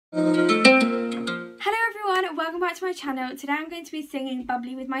Hello everyone, welcome back to my channel. Today I'm going to be singing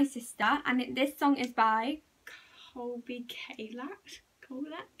Bubbly with my sister, and this song is by KYA.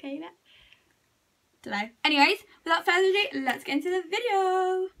 Dunno. Anyways, without further ado, let's get into the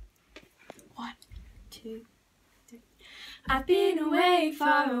video. 1, 2, 3. I've been away for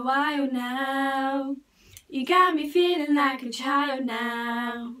a while now. You got me feeling like a child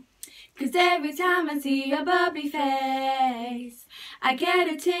now. 'Cause every time I see your bubbly face, I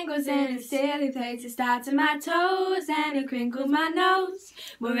get a tingles in a silly place. It starts in my toes and it crinkles my nose.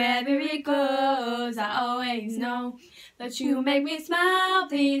 Wherever it goes, I always know that you make me smile.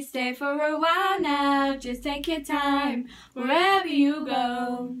 Please stay for a while now. Just take your time wherever you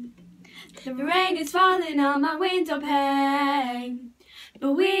go. The rain is falling on my window pane,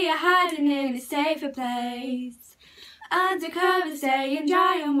 but we are hiding in a safer place. Undercover, staying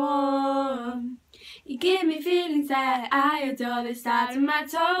dry and warm. You give me feelings that I adore. They start in my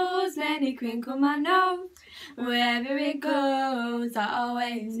toes, then they crinkle my nose. Wherever it goes, I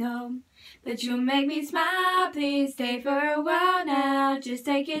always know that you make me smile. Please stay for a while now. Just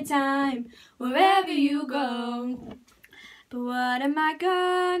take your time wherever you go. But what am I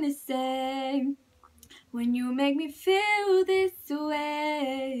gonna say when you make me feel this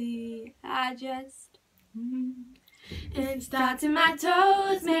way? I just It starts in my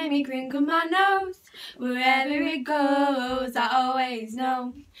toes, make me crinkle my nose. Wherever it goes, I always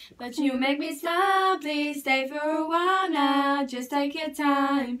know that you make me smile. Please stay for a while now. Just take your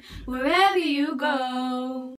time wherever you go.